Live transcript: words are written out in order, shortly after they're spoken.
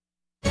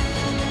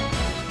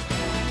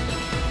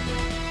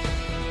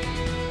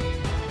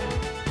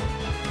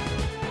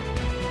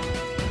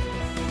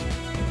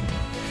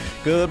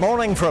Good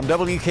morning from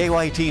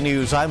WKYT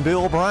News. I'm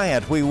Bill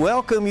Bryant. We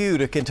welcome you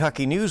to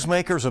Kentucky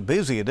Newsmakers, a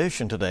busy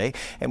edition today,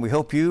 and we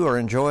hope you are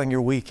enjoying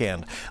your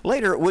weekend.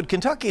 Later, would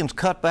Kentuckians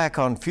cut back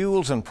on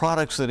fuels and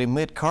products that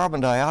emit carbon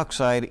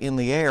dioxide in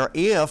the air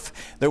if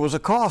there was a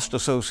cost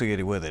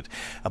associated with it?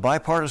 A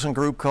bipartisan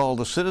group called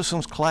the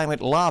Citizens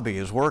Climate Lobby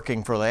is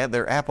working for that.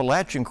 Their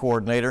Appalachian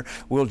coordinator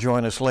will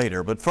join us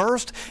later. But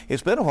first,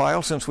 it's been a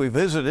while since we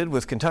visited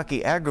with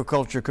Kentucky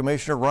Agriculture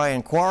Commissioner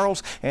Ryan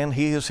Quarles, and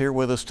he is here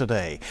with us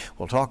today.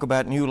 We'll talk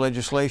about new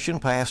legislation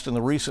passed in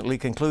the recently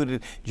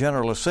concluded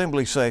General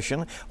Assembly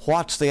session.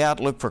 What's the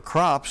outlook for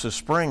crops as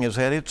spring has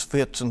had its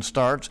fits and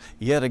starts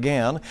yet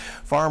again?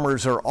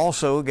 Farmers are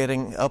also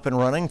getting up and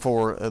running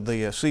for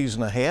the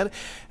season ahead.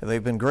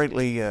 They've been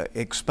greatly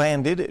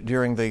expanded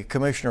during the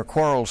Commissioner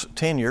Quarles'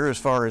 tenure as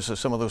far as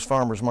some of those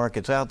farmers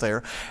markets out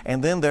there.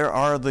 And then there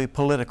are the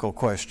political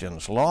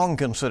questions. Long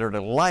considered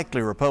a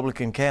likely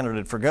Republican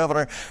candidate for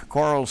governor,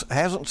 Quarles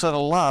hasn't said a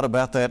lot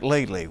about that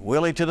lately.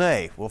 Will he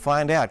today? We'll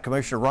find out.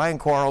 Commissioner Ryan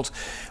Quarles,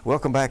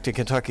 welcome back to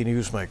Kentucky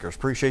Newsmakers.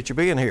 Appreciate you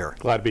being here.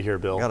 Glad to be here,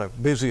 Bill. Got a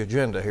busy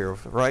agenda here,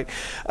 right?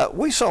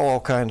 We saw all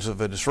kinds of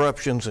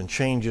disruptions and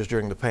changes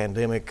during the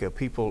pandemic.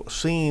 People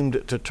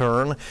seemed to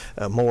turn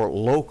more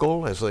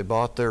local as they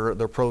bought their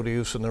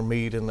produce and their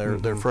meat and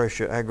their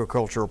fresh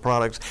agricultural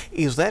products.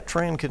 Is that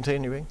trend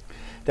continuing?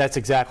 That's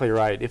exactly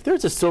right. If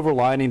there's a silver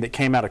lining that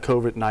came out of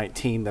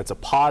COVID-19 that's a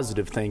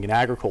positive thing in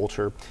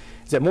agriculture,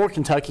 is that more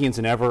Kentuckians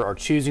than ever are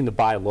choosing to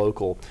buy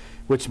local,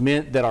 which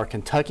meant that our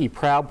Kentucky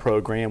Proud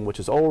program, which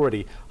is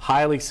already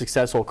highly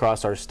successful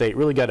across our state,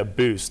 really got a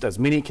boost as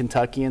many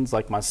Kentuckians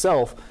like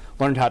myself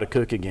learned how to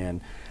cook again.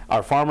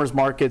 Our farmers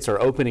markets are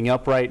opening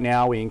up right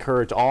now. We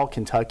encourage all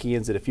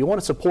Kentuckians that if you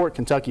want to support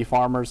Kentucky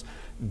farmers,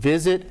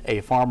 visit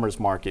a farmers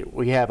market.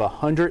 We have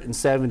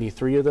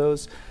 173 of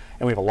those.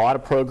 And we have a lot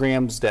of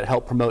programs that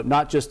help promote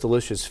not just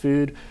delicious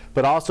food,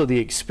 but also the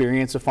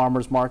experience of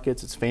farmers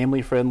markets. It's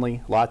family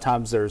friendly. A lot of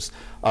times there's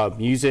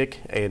music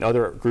and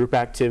other group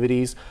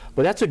activities.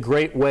 But that's a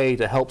great way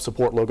to help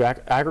support local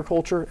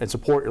agriculture and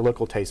support your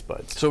local taste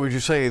buds. So would you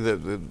say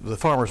that the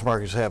farmers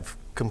markets have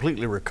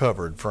completely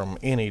recovered from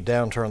any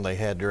downturn they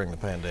had during the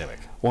pandemic?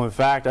 Well, in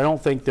fact, I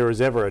don't think there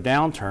was ever a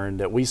downturn.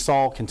 That we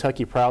saw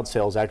Kentucky Proud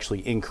sales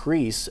actually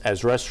increase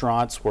as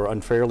restaurants were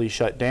unfairly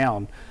shut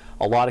down.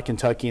 A lot of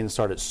Kentuckians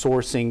started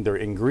sourcing their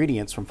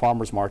ingredients from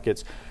farmers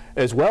markets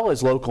as well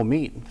as local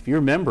meat. If you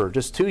remember,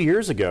 just 2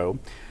 years ago,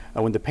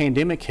 when the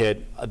pandemic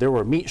hit, there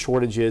were meat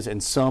shortages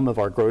in some of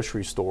our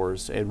grocery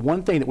stores. And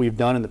one thing that we've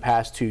done in the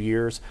past 2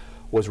 years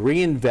was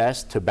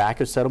reinvest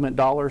tobacco settlement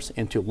dollars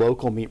into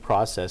local meat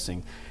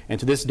processing. And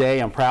to this day,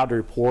 I'm proud to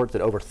report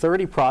that over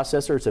 30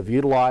 processors have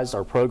utilized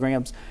our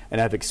programs and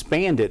have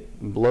expanded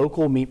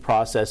local meat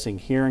processing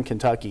here in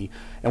Kentucky.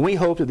 And we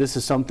hope that this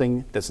is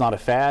something that's not a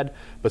fad,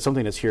 but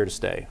something that's here to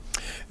stay.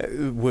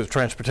 With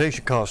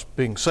transportation costs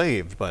being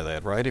saved by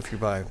that, right, if you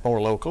buy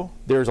more local?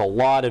 There's a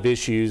lot of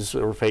issues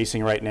that we're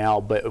facing right now,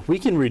 but if we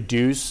can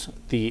reduce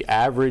the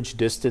average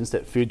distance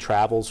that food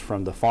travels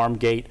from the farm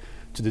gate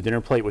to the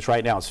dinner plate, which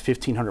right now is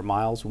 1,500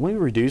 miles. When we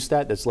reduce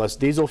that, that's less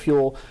diesel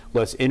fuel,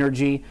 less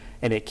energy,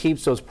 and it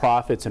keeps those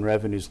profits and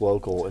revenues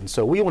local. And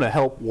so we want to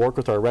help work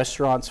with our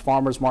restaurants,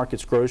 farmers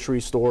markets, grocery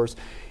stores,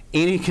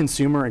 any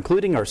consumer,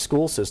 including our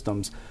school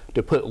systems,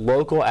 to put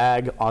local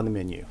ag on the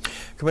menu.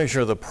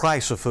 Commissioner, the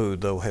price of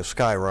food, though, has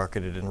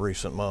skyrocketed in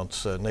recent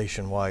months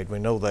nationwide. We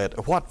know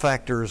that. What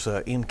factors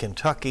in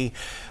Kentucky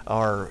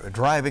are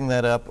driving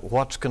that up?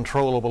 What's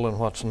controllable and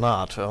what's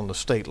not on the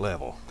state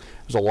level?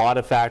 There's a lot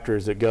of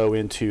factors that go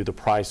into the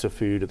price of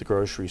food at the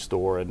grocery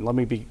store. And let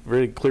me be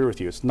really clear with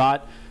you. It's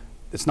not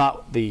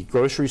the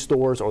grocery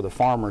stores or the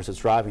farmers that's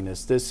driving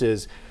this. This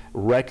is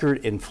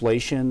record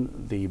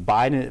inflation. The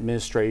Biden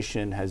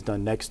administration has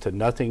done next to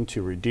nothing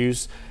to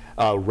reduce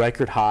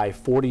record high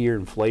 40-year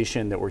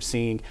inflation that we're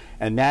seeing,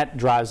 and that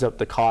drives up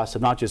the cost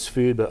of not just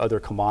food but other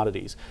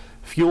commodities.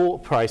 Fuel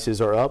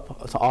prices are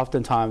up,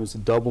 oftentimes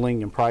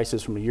doubling in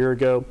prices from a year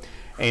ago,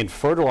 and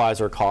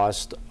fertilizer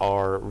costs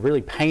are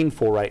really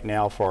painful right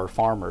now for our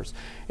farmers.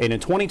 And in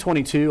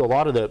 2022, a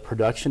lot of the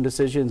production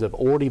decisions have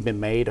already been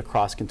made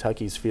across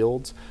Kentucky's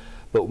fields.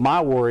 But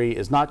my worry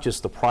is not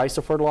just the price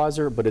of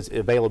fertilizer, but its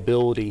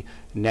availability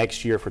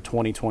next year for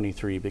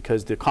 2023,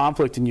 because the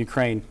conflict in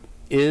Ukraine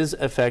is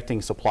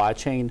affecting supply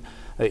chain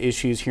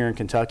issues here in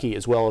Kentucky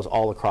as well as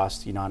all across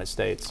the United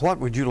States. What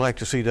would you like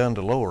to see done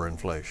to lower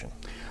inflation?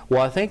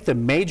 Well, I think the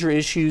major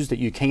issues that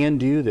you can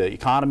do, the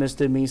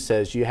economist in me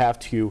says you have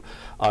to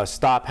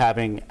stop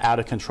having out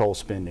of control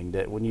spending.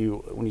 That when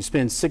you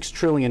spend $6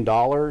 trillion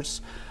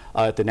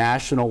at the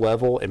national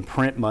level and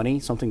print money,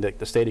 something that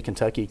the state of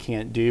Kentucky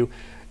can't do,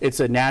 it's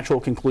a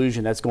natural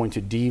conclusion that's going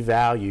to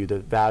devalue the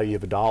value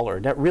of a dollar.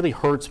 And that really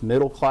hurts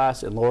middle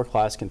class and lower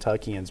class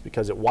Kentuckians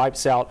because it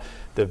wipes out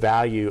the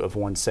value of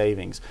one's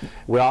savings.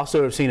 We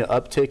also have seen an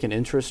uptick in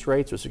interest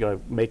rates, which is going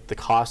to make the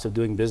cost of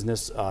doing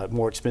business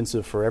more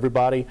expensive for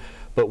everybody.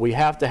 But we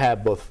have to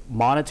have both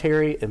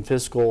monetary and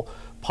fiscal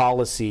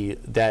policy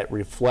that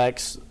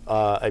reflects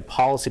a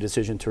policy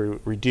decision to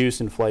reduce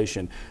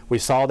inflation. We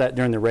saw that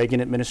during the Reagan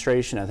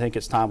administration. I think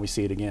it's time we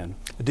see it again.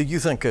 Do you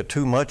think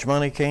too much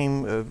money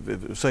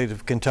came, say, to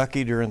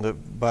Kentucky during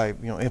by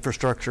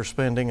infrastructure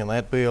spending and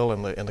that bill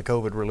and the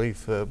COVID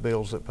relief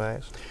bills that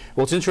passed?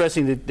 Well, it's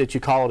interesting that you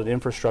call it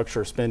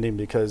infrastructure spending,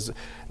 because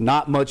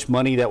not much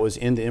money that was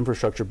in the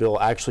infrastructure bill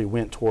actually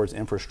went towards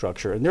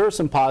infrastructure. And there are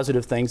some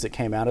positive things that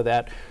came out of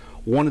that.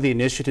 One of the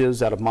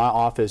initiatives out of my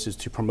office is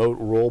to promote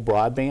rural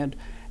broadband.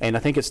 And I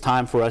think it's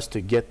time for us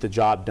to get the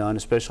job done,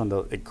 especially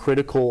on the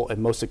critical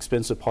and most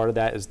expensive part of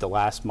that is the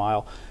last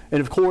mile. And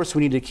of course,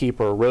 we need to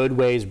keep our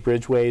roadways,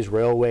 bridgeways,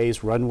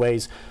 railways,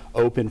 runways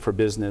open for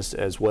business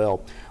as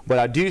well. But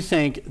I do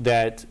think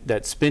that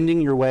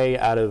spending your way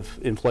out of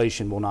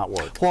inflation will not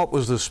work. What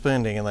was the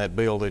spending in that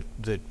bill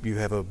that you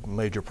have a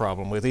major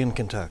problem with in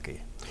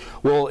Kentucky?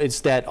 Well,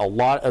 it's that a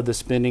lot of the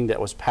spending that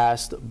was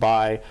passed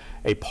by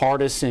a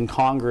partisan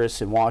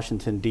Congress in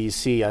Washington,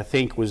 D.C., I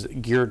think was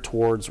geared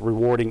towards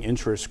rewarding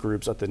interest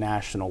groups at the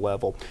national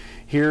level.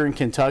 Here in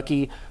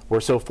Kentucky, we're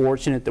so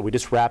fortunate that we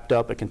just wrapped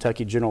up a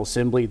Kentucky General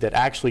Assembly that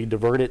actually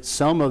diverted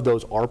some of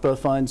those ARPA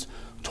funds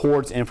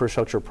towards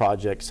infrastructure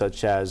projects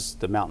such as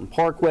the Mountain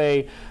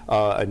Parkway,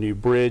 a new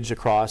bridge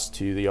across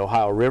to the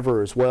Ohio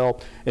River as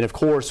well. And of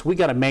course, we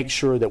got to make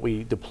sure that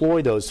we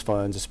deploy those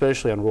funds,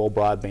 especially on rural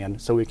broadband,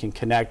 so we can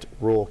connect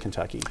rural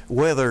Kentucky.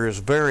 Weather is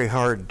very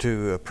hard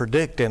to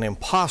predict and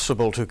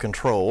impossible to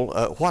control.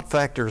 What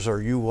factors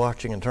are you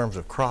watching in terms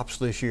of crops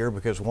this year?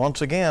 Because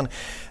once again,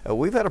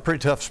 we've had a pretty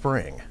tough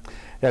spring.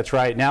 That's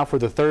right. Now for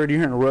the third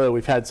year in a row,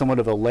 we've had somewhat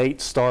of a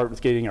late start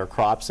with getting our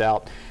crops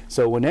out.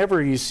 So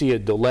whenever you see a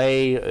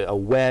delay, a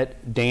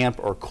wet, damp,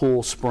 or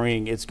cool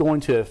spring, it's going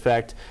to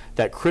affect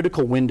that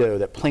critical window,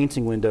 that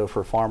planting window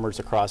for farmers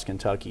across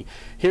Kentucky.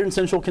 Here in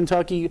central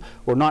Kentucky,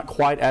 we're not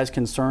quite as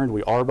concerned.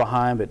 We are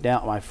behind, but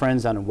down, my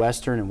friends down in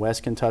western and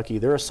west Kentucky,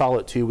 they're a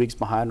solid 2 weeks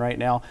behind right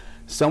now.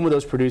 Some of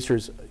those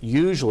producers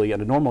usually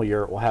in a normal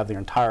year will have their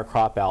entire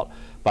crop out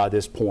by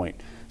this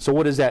point. So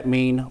what does that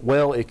mean?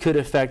 Well, it could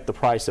affect the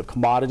price of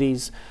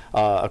commodities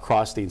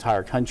across the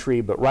entire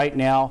country. But right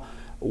now,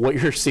 what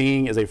you're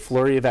seeing is a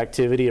flurry of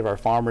activity of our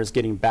farmers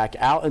getting back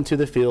out into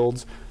the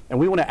fields. And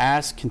we want to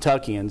ask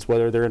Kentuckians,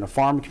 whether they're in a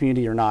farm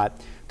community or not,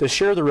 to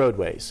share the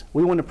roadways.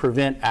 We want to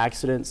prevent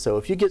accidents. So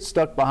if you get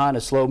stuck behind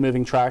a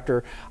slow-moving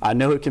tractor, I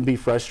know it can be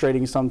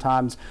frustrating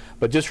sometimes,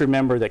 but just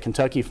remember that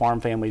Kentucky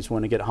farm families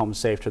want to get home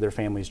safe to their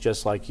families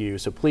just like you.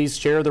 So please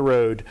share the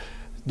road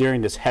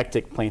during this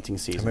hectic planting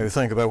season. Maybe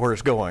think about where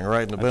it's going,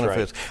 right, and the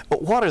benefits. Right.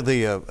 But what are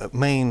the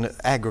main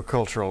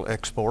agricultural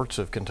exports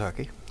of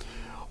Kentucky?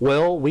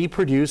 Well, we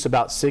produce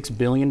about $6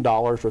 billion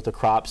worth of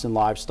crops and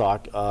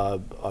livestock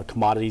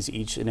commodities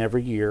each and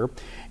every year,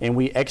 and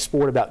we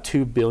export about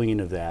 $2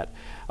 billion of that.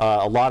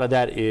 A lot of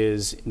that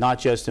is not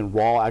just in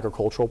raw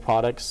agricultural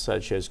products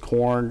such as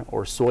corn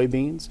or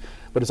soybeans,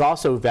 but it's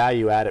also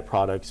value-added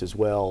products as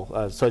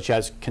well, such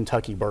as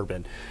Kentucky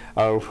bourbon,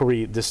 where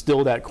we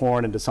distill that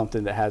corn into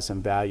something that has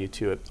some value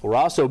to it. We're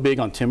also big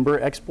on timber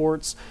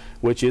exports,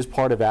 which is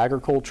part of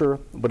agriculture,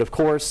 but of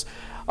course,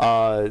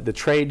 the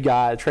trade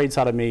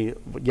side of me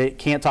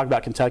can't talk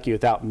about Kentucky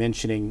without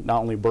mentioning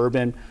not only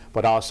bourbon,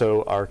 but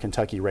also our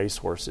Kentucky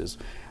racehorses.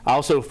 I'm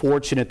also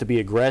fortunate to be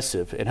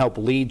aggressive and help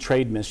lead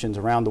trade missions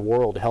around the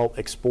world to help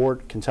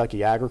export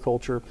Kentucky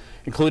agriculture,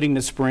 including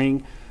this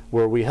spring,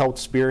 where we helped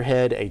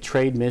spearhead a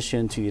trade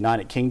mission to the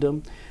United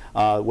Kingdom,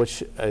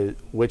 which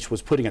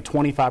was putting a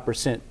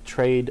 25%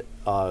 trade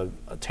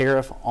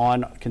tariff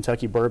on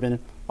Kentucky bourbon.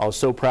 I was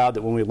so proud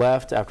that when we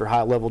left after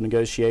high-level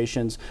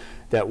negotiations,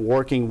 that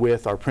working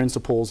with our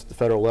principals at the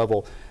federal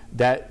level,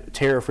 that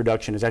tariff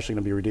reduction is actually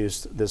going to be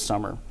reduced this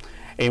summer.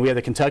 And we have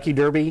the Kentucky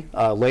Derby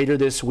later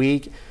this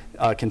week.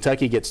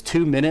 Kentucky gets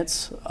 2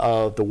 minutes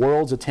of the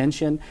world's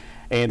attention,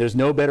 and there's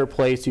no better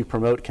place to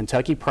promote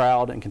Kentucky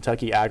proud and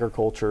Kentucky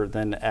agriculture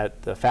than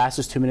at the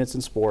fastest 2 minutes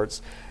in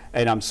sports.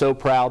 And I'm so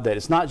proud that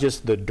it's not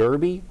just the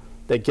Derby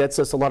that gets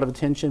us a lot of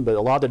attention, but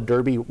a lot of the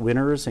Derby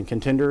winners and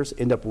contenders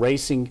end up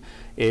racing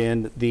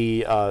in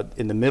the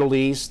Middle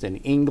East, in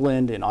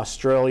England, in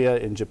Australia,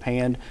 in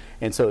Japan.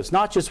 And so it's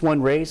not just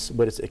one race,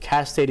 but it's a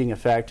cascading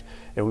effect.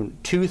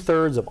 And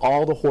 2/3 of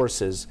all the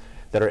horses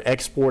that are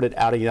exported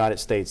out of the United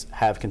States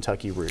have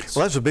Kentucky roots.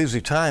 Well, that's a busy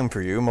time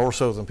for you, more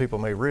so than people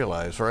may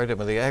realize, right? I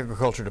mean, the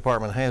Agriculture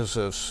Department has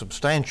a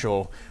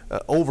substantial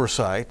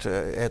oversight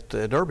at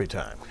Derby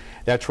time.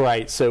 That's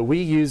right. So we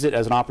use it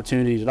as an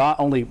opportunity to not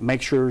only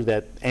make sure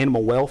that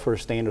animal welfare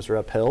standards are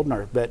upheld and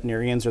our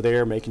veterinarians are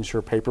there making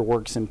sure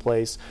paperwork's in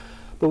place,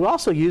 but we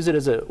also use it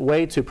as a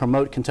way to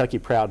promote Kentucky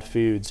Proud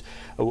foods,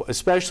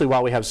 especially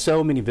while we have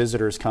so many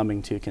visitors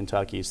coming to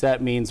Kentucky. So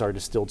that means our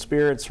distilled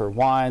spirits, our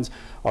wines,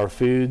 our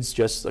foods.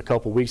 Just a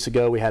couple weeks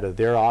ago, we had a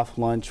They're Off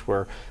lunch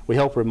where we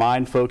help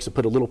remind folks to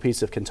put a little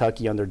piece of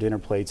Kentucky on their dinner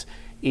plates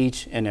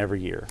each and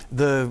every year.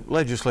 The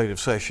legislative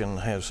session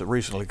has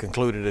recently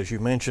concluded, as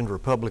you mentioned.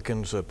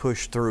 Republicans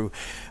pushed through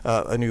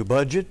a new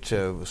budget,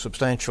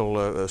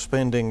 substantial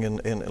spending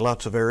in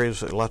lots of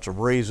areas, lots of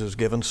raises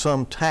given,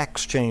 some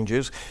tax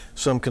changes,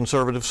 some some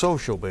conservative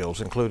social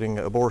bills, including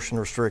abortion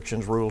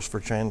restrictions, rules for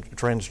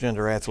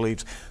transgender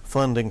athletes,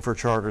 funding for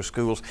charter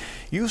schools.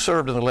 You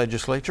served in the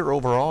legislature.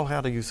 Overall, how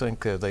do you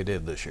think they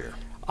did this year?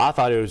 I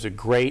thought it was a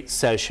great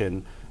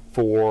session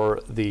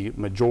for the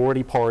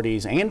majority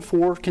parties and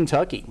for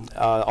Kentucky.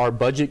 Our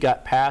budget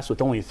got passed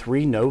with only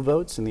 3 no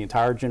votes in the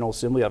entire General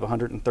Assembly out of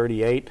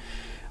 138.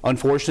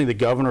 Unfortunately, the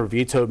governor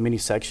vetoed many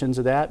sections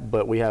of that,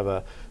 but we have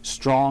a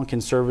strong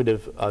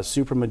conservative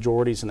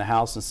supermajorities in the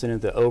House and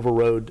Senate that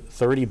overrode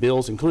 30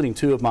 bills, including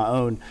 2 of my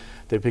own,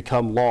 that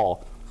become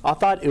law. I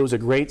thought it was a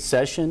great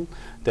session,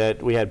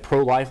 that we had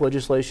pro-life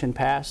legislation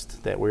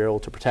passed, that we were able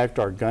to protect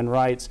our gun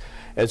rights,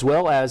 as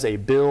well as a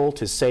bill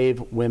to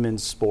save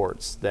women's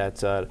sports. That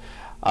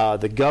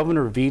the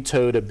governor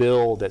vetoed a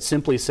bill that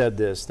simply said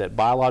this, that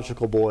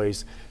biological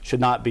boys should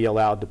not be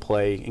allowed to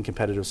play in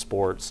competitive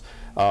sports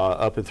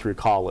up and through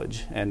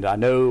college. And I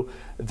know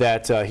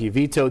that he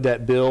vetoed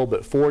that bill,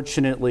 but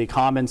fortunately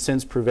common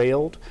sense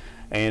prevailed,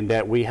 and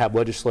that we have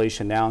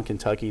legislation now in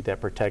Kentucky that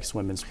protects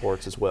women's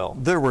sports as well.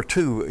 There were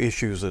 2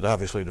 issues that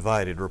obviously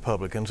divided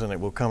Republicans, and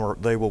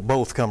they will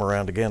both come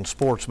around again: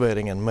 sports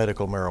betting and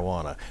medical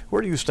marijuana.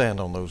 Where do you stand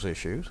on those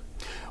issues?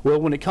 Well,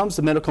 when it comes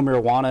to medical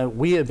marijuana,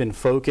 we have been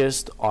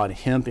focused on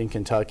hemp in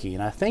Kentucky,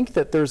 and I think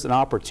that there's an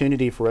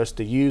opportunity for us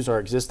to use our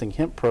existing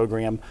hemp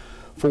program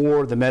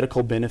for the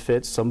medical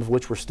benefits, some of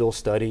which we're still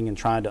studying and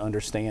trying to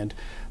understand,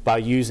 by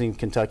using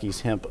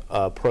Kentucky's hemp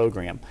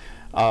program.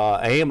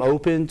 I am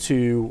open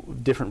to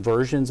different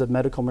versions of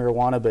medical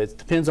marijuana, but it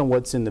depends on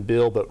what's in the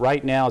bill. But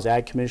right now, as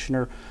Ag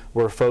Commissioner,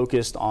 we're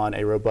focused on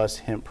a robust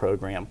hemp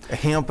program.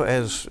 Hemp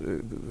as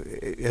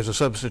a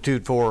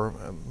substitute for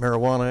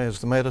marijuana as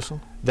the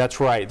medicine? That's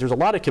right. There's a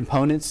lot of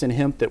components in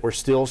hemp that we're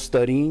still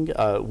studying,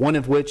 one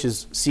of which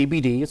is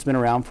CBD. It's been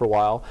around for a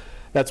while.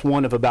 That's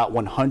one of about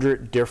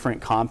 100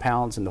 different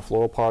compounds in the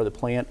floral part of the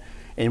plant.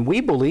 And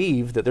we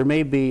believe that there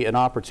may be an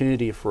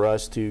opportunity for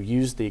us to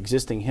use the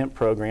existing hemp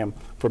program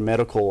for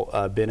medical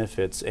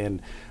benefits.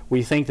 And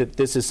we think that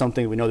this is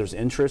something we know there's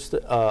interest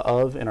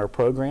of in our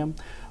program.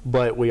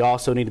 But we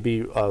also need to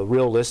be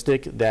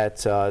realistic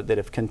that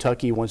if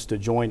Kentucky wants to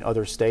join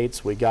other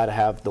states, we got to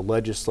have the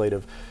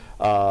legislative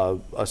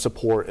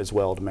support as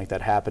well to make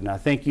that happen. And I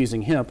think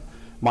using hemp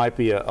might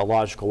be a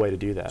logical way to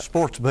do that.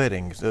 Sports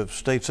betting. The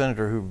state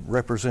senator who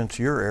represents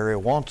your area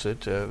wants it,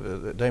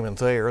 Damon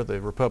Thayer,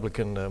 the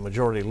Republican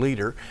majority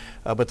leader,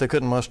 but they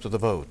couldn't muster the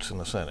votes in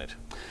the Senate.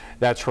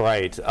 That's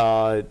right.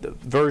 The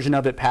version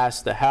of it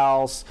passed the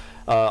House.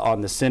 On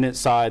the Senate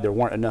side, there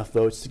weren't enough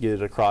votes to get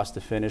it across the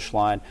finish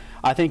line.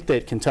 I think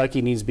that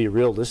Kentucky needs to be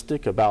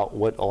realistic about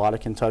what a lot of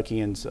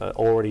Kentuckians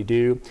already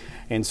do.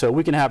 And so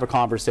we can have a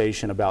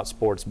conversation about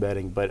sports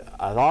betting, but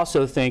I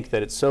also think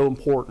that it's so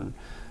important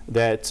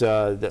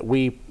that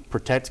we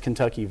protect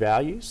Kentucky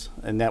values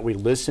and that we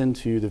listen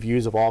to the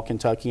views of all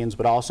Kentuckians,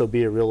 but also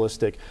be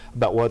realistic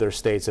about what other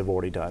states have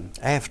already done.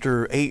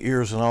 After 8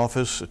 years in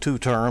office, 2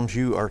 terms,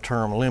 you are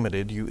term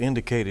limited. You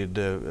indicated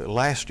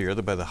last year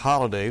that by the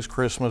holidays,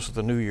 Christmas,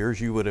 the New Year's,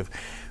 you would have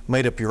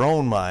made up your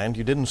own mind.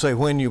 You didn't say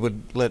when you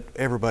would let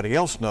everybody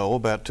else know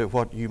about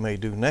what you may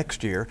do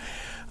next year.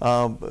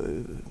 What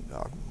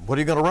are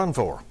you going to run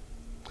for?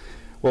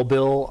 Well,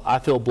 Bill, I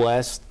feel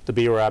blessed to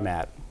be where I'm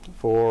at.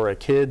 For a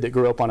kid that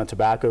grew up on a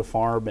tobacco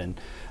farm and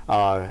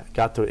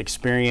got to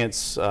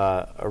experience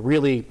a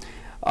really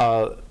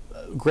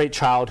great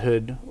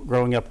childhood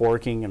growing up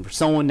working, and for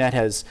someone that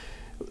has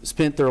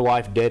spent their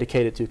life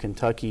dedicated to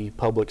Kentucky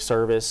public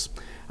service,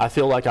 I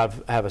feel like I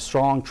have a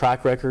strong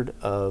track record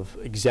of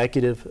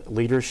executive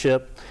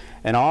leadership,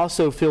 and I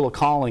also feel a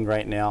calling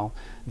right now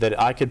that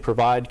I could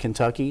provide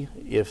Kentucky,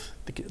 if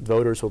the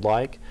voters would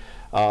like,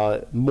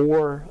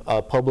 more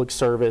public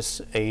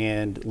service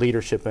and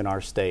leadership in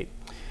our state.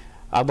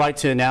 I'd like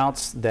to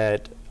announce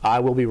that I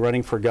will be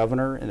running for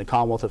governor in the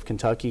Commonwealth of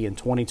Kentucky in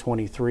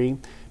 2023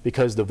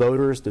 because the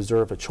voters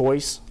deserve a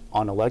choice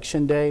on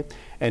Election Day,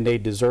 and they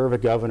deserve a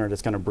governor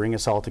that's going to bring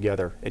us all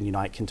together and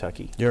unite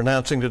Kentucky. You're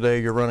announcing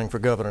today you're running for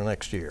governor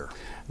next year.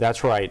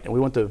 That's right. And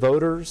we want the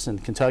voters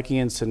and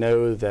Kentuckians to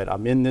know that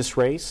I'm in this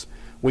race.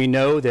 We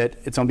know that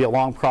it's going to be a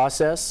long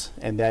process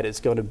and that it's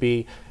going to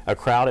be a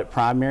crowded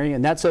primary,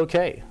 and that's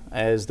okay.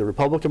 As the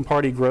Republican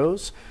Party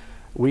grows,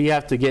 we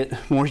have to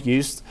get more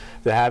used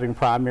to having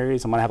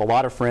primaries. I'm going to have a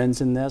lot of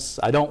friends in this.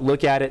 I don't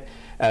look at it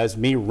as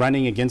me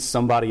running against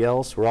somebody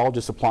else. We're all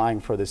just applying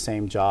for the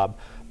same job.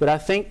 But I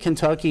think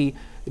Kentucky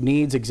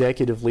needs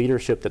executive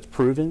leadership that's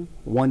proven,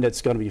 one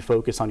that's going to be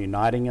focused on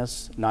uniting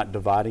us, not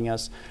dividing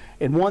us,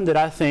 and one that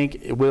I think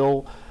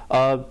will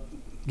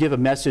give a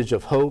message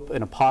of hope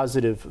and a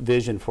positive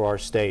vision for our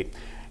state.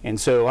 And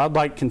so I'd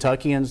like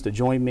Kentuckians to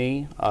join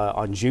me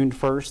on June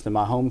 1st in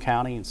my home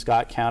county, in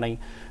Scott County,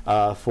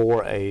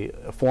 for a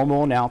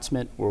formal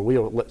announcement where we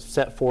will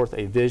set forth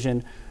a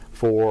vision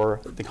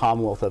for the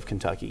Commonwealth of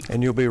Kentucky.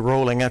 And you'll be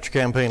rolling out your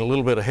campaign a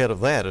little bit ahead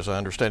of that, as I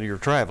understand it. You're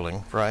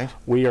traveling, right?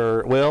 We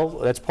are, well,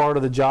 that's part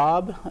of the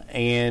job,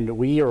 and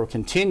we will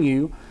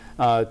continue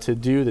to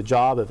do the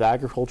job of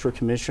Agriculture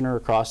Commissioner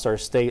across our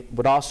state,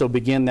 but also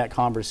begin that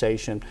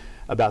conversation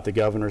about the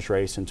governor's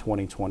race in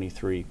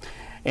 2023.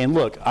 And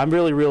look, I'm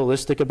really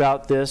realistic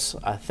about this.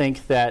 I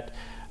think that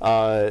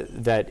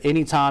that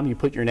anytime you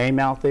put your name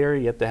out there,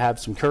 you have to have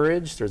some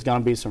courage. There's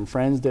going to be some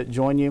friends that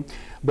join you.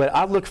 But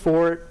I look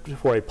forward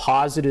for a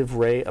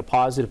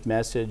positive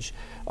message,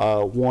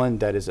 one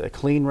that is a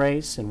clean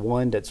race and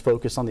one that's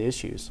focused on the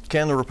issues.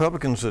 Can the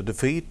Republicans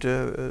defeat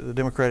the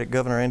Democratic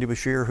Governor Andy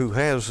Beshear, who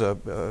has a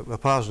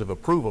positive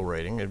approval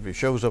rating? It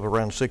shows up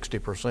around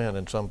 60%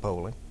 in some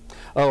polling.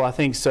 Oh, I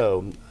think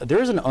so.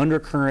 There's an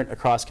undercurrent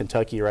across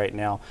Kentucky right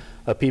now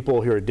of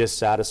people who are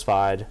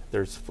dissatisfied.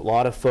 There's a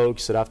lot of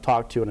folks that I've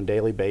talked to on a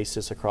daily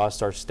basis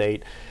across our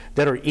state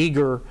that are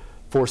eager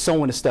for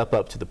someone to step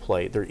up to the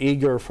plate. They're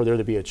eager for there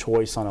to be a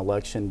choice on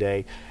Election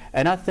Day.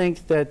 And I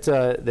think that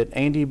that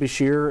Andy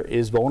Beshear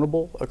is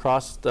vulnerable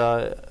across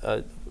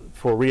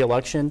for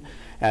re-election.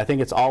 And I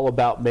think it's all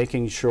about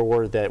making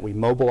sure that we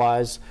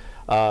mobilize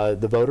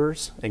the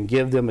voters and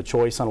give them a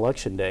choice on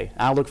Election Day.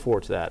 I look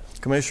forward to that.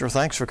 Commissioner,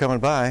 thanks for coming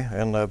by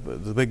and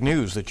the big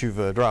news that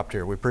you've dropped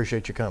here. We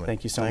appreciate you coming.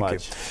 Thank you so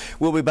much.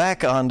 We'll be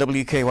back on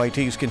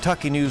WKYT's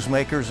Kentucky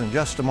Newsmakers in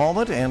just a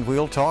moment, and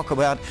we'll talk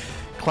about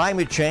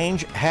climate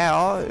change,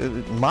 how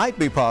it might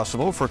be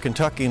possible for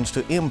Kentuckians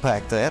to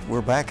impact that.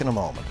 We're back in a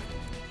moment.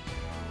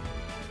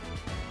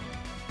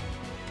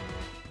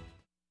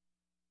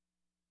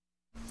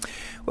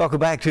 Welcome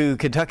back to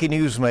Kentucky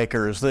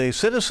Newsmakers. The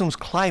Citizens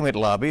Climate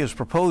Lobby is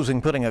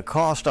proposing putting a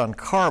cost on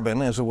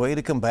carbon as a way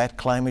to combat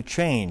climate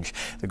change.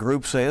 The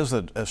group says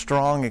that a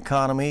strong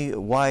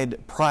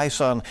economy-wide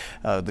price on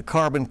the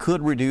carbon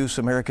could reduce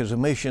America's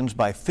emissions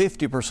by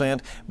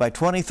 50% by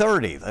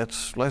 2030.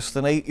 That's less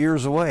than 8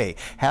 years away.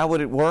 How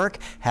would it work?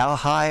 How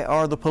high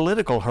are the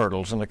political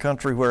hurdles in a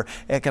country where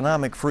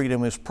economic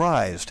freedom is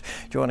prized?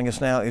 Joining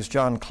us now is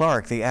John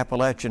Clark, the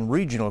Appalachian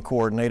Regional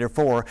Coordinator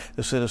for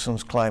the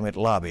Citizens Climate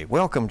Lobby.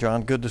 Welcome,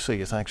 John. Good to see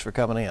you. Thanks for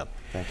coming in.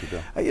 Thank you,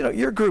 Bill.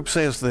 Your group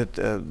says that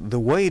the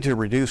way to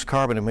reduce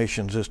carbon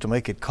emissions is to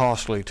make it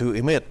costly to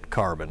emit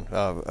carbon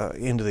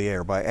into the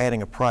air by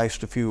adding a price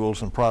to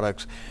fuels and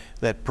products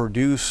that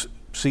produce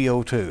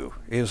CO2.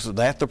 Is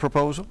that the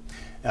proposal?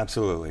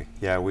 Absolutely.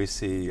 Yeah, we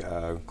see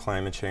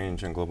climate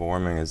change and global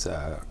warming as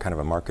kind of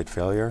a market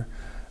failure.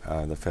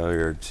 The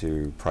failure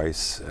to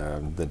price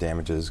the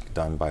damages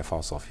done by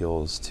fossil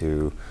fuels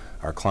to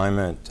our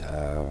climate,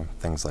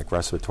 things like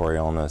respiratory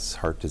illness,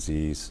 heart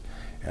disease,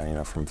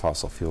 from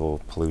fossil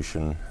fuel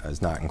pollution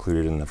is not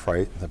included in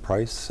the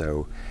price.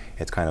 So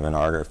it's kind of an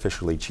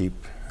artificially cheap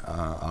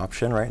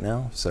option right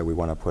now. So we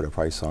want to put a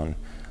price on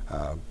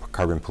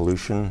carbon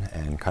pollution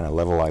and kind of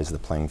levelize the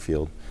playing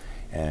field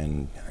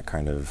and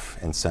kind of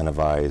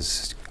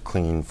incentivize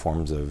clean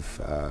forms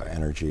of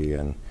energy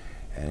and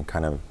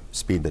kind of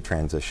speed the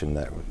transition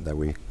that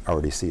we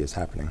already see is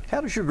happening.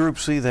 How does your group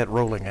see that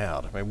rolling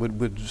out? I mean,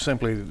 would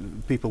simply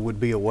people would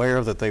be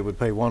aware that they would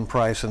pay one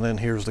price and then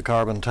here's the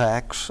carbon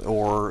tax,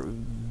 or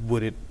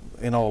would it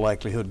in all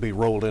likelihood be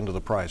rolled into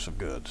the price of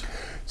goods?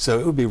 So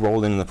it would be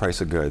rolled into the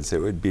price of goods. It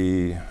would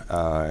be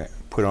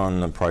put on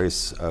the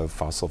price of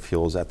fossil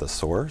fuels at the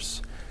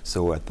source.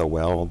 So at the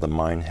well, the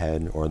mine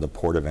head, or the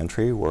port of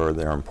entry where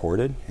they're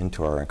imported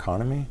into our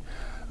economy.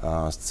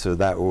 So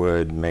that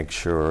would make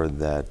sure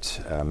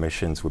that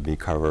emissions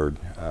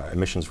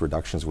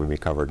reductions would be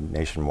covered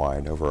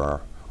nationwide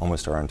over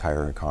almost our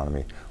entire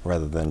economy,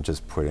 rather than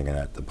just putting it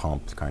at the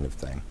pump kind of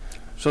thing.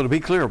 So to be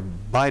clear,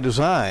 by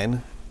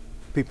design,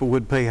 people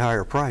would pay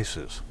higher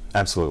prices.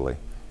 Absolutely,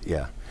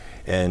 yeah.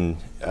 And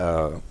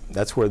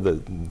that's where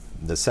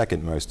the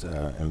second most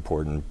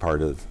important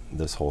part of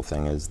this whole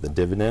thing is the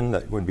dividend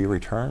that would be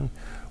returned.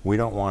 We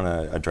don't want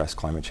to address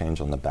climate change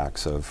on the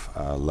backs of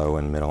low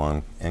and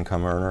middle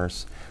income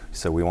earners,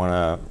 so we want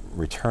to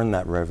return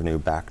that revenue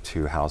back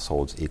to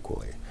households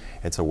equally.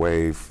 It's a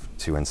way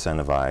to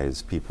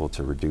incentivize people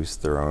to reduce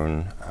their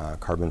own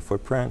carbon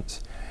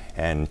footprint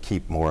and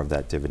keep more of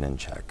that dividend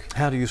check.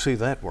 How do you see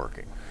that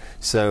working?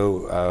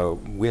 So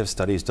we have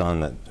studies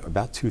done that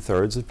about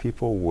 2/3 of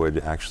people would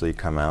actually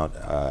come out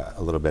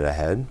a little bit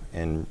ahead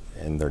in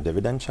their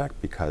dividend check,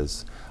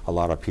 because a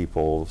lot of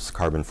people's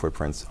carbon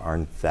footprints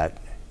aren't that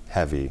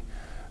heavy.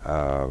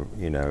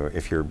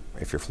 If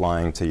you're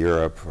flying to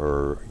Europe,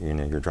 or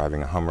you're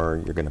driving a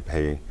Hummer, you're going to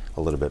pay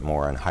a little bit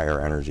more on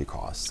higher energy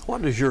costs.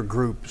 What does your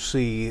group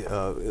see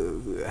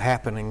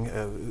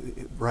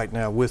happening right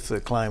now with the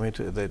climate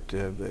that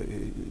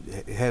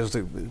has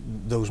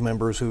those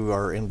members who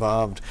are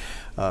involved,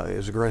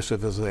 as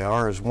aggressive as they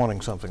are, as wanting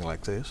something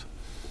like this?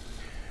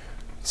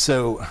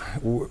 So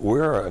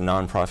we're a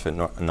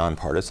nonprofit,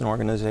 nonpartisan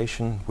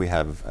organization. We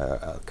have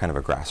kind of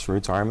a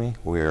grassroots army.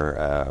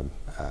 We're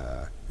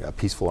a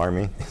peaceful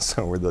army,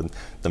 so we're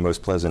the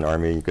most pleasant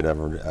army you could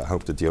ever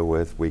hope to deal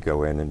with. We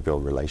go in and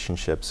build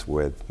relationships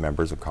with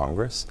members of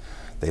Congress.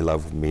 They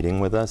love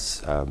meeting with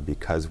us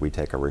because we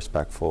take a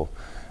respectful,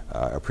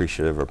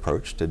 appreciative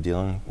approach to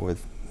dealing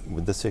with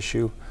this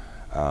issue.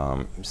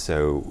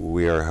 So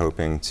we are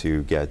hoping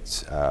to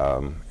get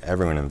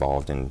everyone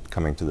involved in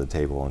coming to the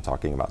table and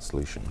talking about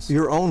solutions.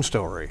 Your own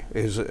story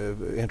is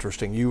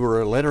interesting. You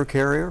were a letter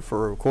carrier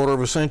for a quarter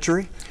of a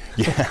century?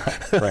 Yeah,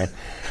 right.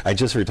 I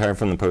just retired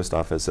from the post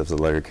office as a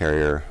letter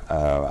carrier.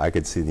 I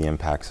could see the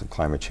impacts of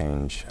climate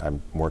change.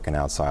 I'm working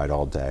outside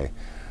all day,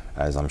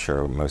 as I'm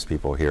sure most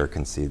people here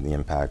can see the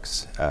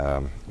impacts.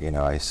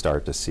 I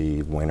start to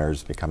see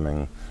winters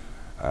becoming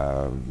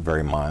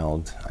very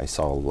mild. I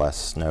saw less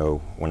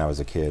snow when I was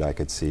a kid. I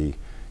could see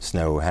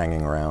snow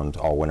hanging around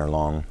all winter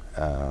long,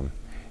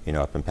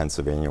 up in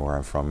Pennsylvania where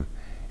I'm from.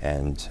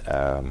 And,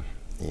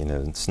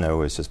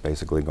 snow is just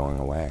basically going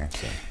away.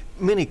 So.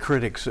 Many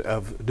critics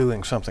of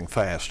doing something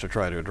fast to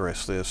try to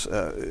address this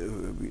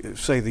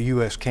say the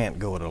U.S. can't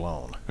go it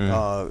alone.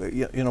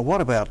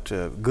 What about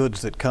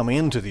goods that come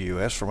into the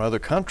U.S. from other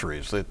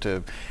countries that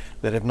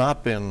have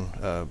not been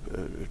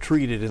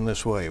treated in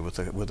this way with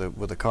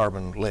a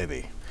carbon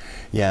levy?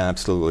 Yeah,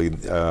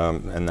 absolutely,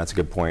 and that's a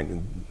good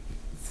point.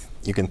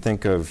 You can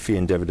think of fee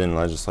and dividend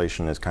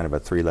legislation as kind of a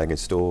three-legged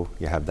stool.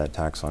 You have that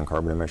tax on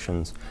carbon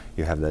emissions,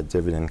 you have that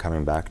dividend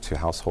coming back to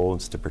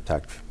households to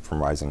protect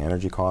from rising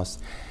energy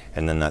costs,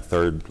 and then that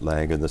third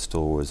leg of the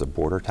stool is a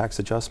border tax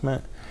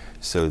adjustment.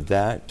 So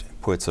that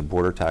puts a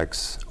border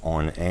tax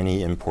on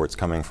any imports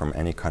coming from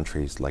any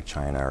countries like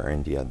China or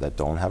India that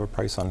don't have a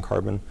price on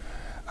carbon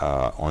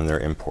on their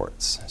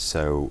imports.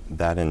 So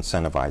that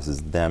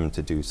incentivizes them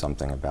to do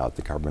something about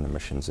the carbon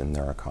emissions in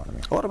their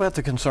economy. What about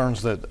the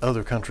concerns that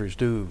other countries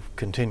do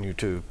continue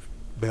to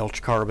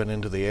belch carbon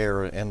into the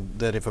air, and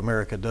that if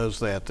America does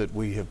that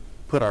we have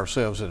put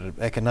ourselves at an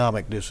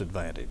economic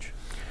disadvantage?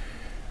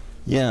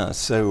 Yeah,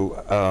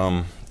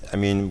 so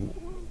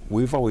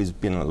we've always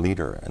been a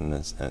leader in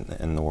this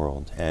in the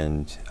world,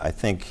 and I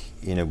think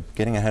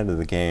getting ahead of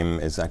the game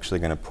is actually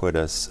going to put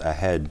us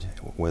ahead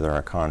with our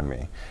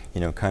economy.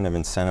 Kind of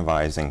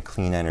incentivizing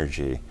clean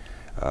energy.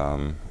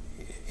 A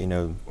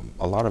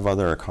lot of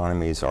other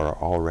economies are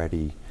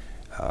already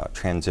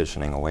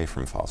transitioning away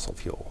from fossil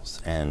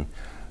fuels, and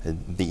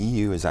the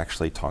EU is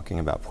actually talking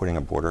about putting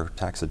a border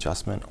tax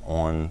adjustment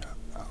on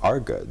our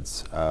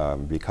goods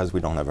because we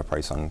don't have a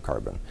price on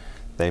carbon.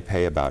 They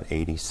pay about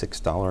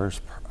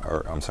euros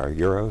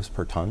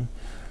per ton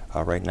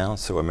right now.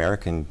 So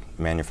American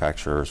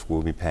manufacturers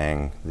will be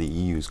paying the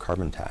EU's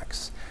carbon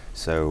tax.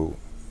 So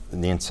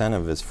the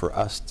incentive is for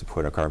us to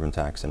put a carbon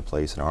tax in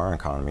place in our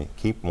economy,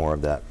 keep more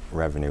of that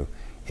revenue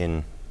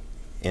in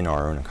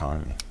our own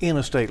economy. In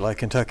a state like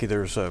Kentucky,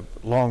 there's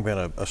long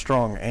been a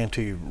strong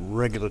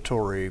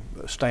anti-regulatory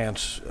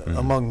stance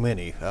among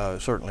many,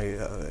 certainly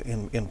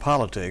in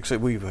politics.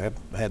 We've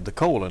had the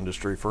coal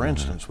industry, for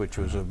instance, which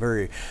was a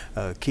very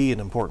key and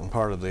important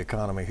part of the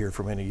economy here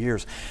for many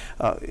years.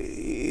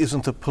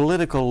 Isn't the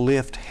political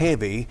lift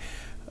heavy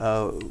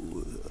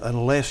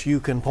unless you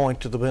can point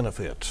to the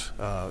benefits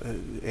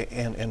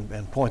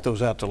and point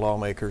those out to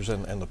lawmakers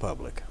and the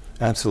public?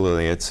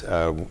 Absolutely.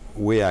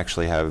 We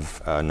actually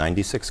have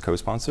 96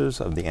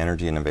 co-sponsors of the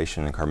Energy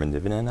Innovation and Carbon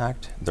Dividend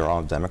Act. They're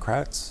all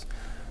Democrats.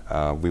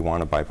 We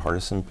want a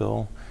bipartisan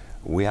bill.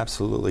 We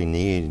absolutely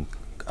need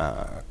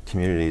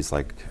communities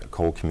like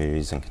coal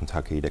communities in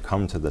Kentucky to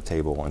come to the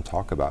table and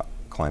talk about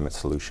climate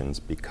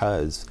solutions,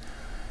 because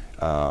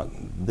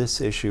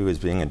this issue is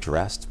being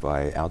addressed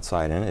by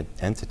outside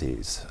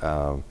entities.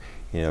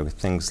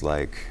 Things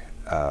like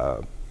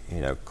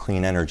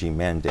clean energy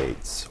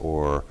mandates,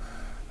 or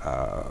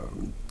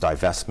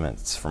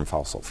divestments from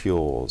fossil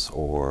fuels,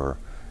 or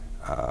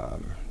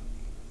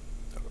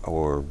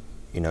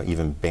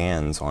even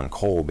bans on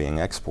coal being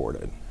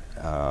exported.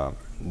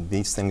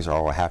 These things are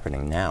all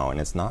happening now, and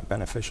it's not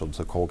beneficial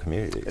to coal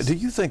communities. Do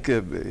you think,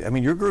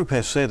 your group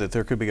has said that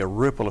there could be a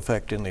ripple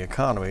effect in the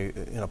economy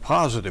in a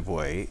positive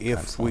way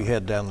if we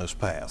head down this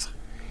path?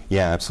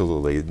 Yeah,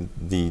 absolutely.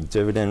 The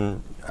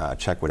dividend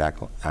check would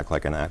act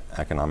like an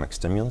economic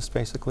stimulus,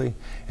 basically.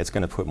 It's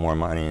going to put more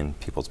money in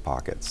people's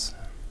pockets.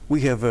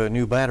 We have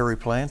new battery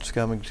plants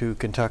coming to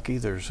Kentucky.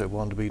 There's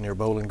one to be near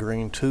Bowling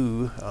Green,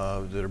 two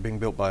that are being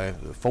built by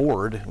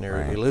Ford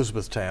near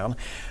Elizabethtown.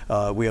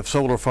 We have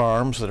solar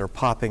farms that are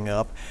popping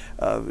up.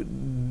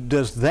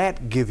 Does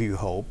that give you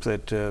hope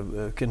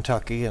that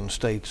Kentucky and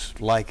states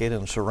like it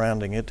and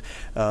surrounding it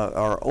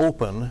are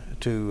open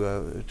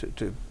to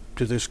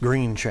this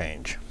green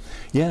change?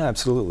 Yeah,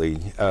 absolutely.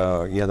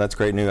 That's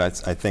great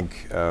news. I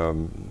think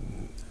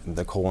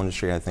the coal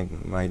industry,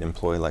 might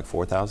employ like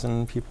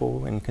 4,000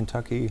 people in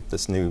Kentucky.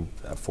 This new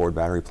Ford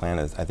battery plant,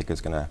 I think,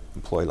 is going to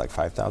employ like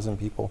 5,000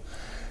 people.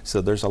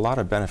 So there's a lot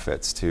of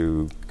benefits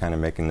to kind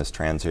of making this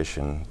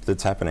transition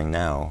that's happening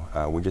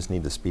now. We just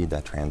need to speed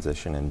that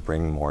transition and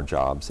bring more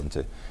jobs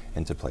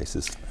into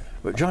places.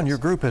 But John, your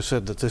group has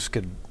said that this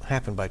could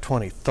happen by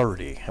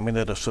 2030.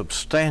 That a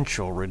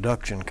substantial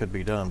reduction could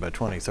be done by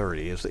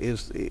 2030.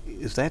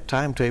 Is that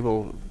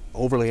timetable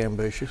overly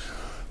ambitious?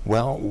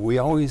 Well, we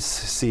always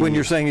see... When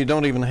you're saying you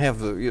don't even have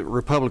the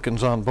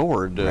Republicans on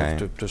board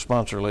to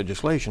sponsor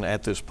legislation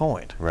at this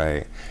point.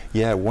 Right.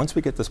 Yeah, once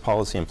we get this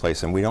policy in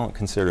place, and we don't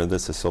consider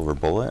this a silver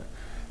bullet,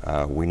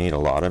 We need a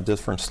lot of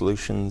different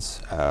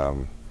solutions.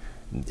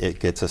 It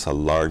gets us a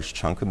large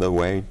chunk of the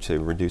way to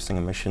reducing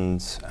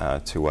emissions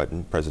to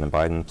what President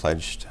Biden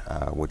pledged,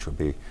 which would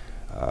be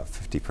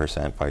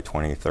 50% by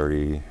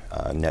 2030,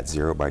 net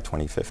zero by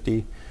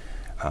 2050.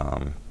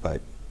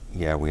 But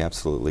yeah, we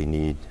absolutely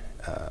need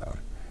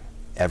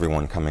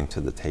everyone coming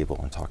to the table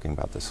and talking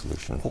about the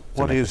solution.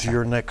 What is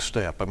your next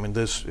step? I mean,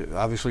 this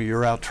obviously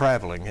you're out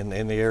traveling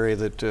in the area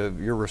that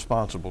you're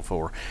responsible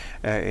for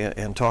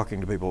and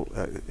talking to people.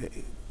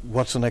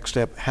 What's the next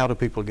step? How do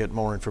people get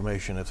more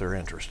information if they're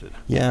interested?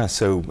 Yeah,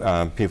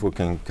 so people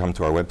can come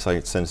to our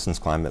website,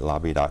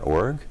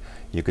 citizensclimatelobby.org.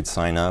 You could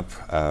sign up.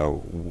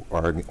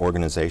 Our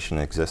organization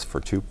exists for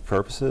two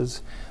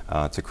purposes: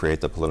 to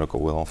create the political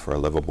will for a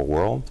livable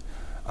world,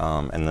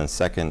 and then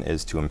second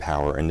is to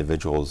empower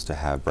individuals to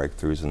have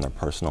breakthroughs in their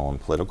personal and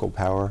political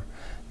power.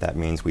 That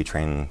means we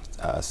train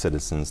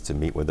citizens to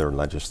meet with their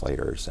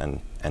legislators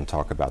and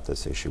talk about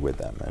this issue with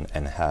them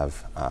and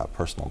have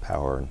personal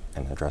power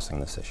in addressing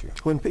this issue.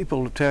 When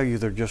people tell you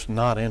they're just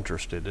not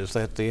interested, is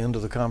that the end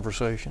of the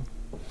conversation?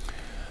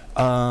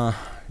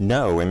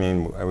 No, I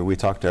mean, we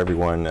talk to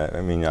everyone.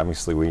 I mean,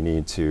 obviously we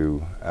need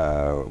to,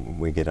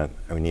 we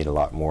need a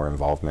lot more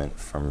involvement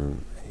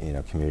from,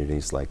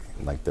 communities like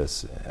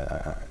this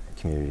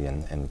community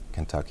in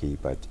Kentucky.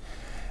 But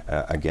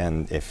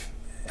again,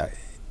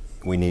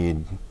 we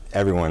need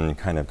everyone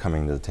kind of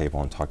coming to the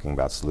table and talking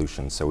about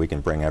solutions so we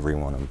can bring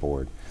everyone on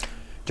board.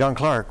 John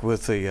Clark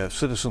with the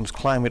Citizens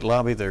Climate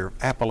Lobby, their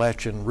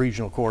Appalachian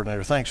Regional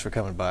Coordinator. Thanks for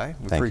coming by.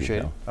 We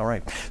appreciate it. All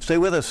right. Stay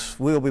with us.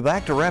 We'll be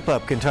back to wrap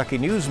up Kentucky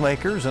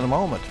Newsmakers in a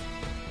moment.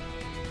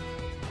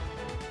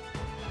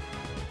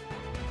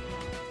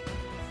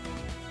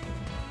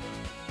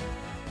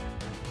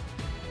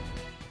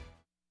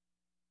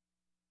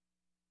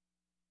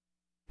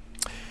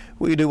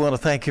 We do want to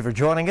thank you for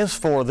joining us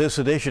for this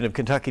edition of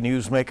Kentucky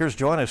Newsmakers.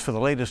 Join us for the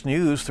latest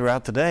news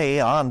throughout the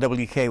day on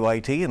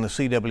WKYT and the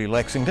CW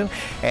Lexington.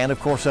 And, of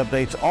course,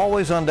 updates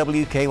always on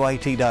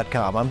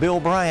WKYT.com. I'm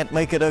Bill Bryant.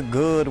 Make it a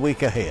good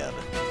week ahead.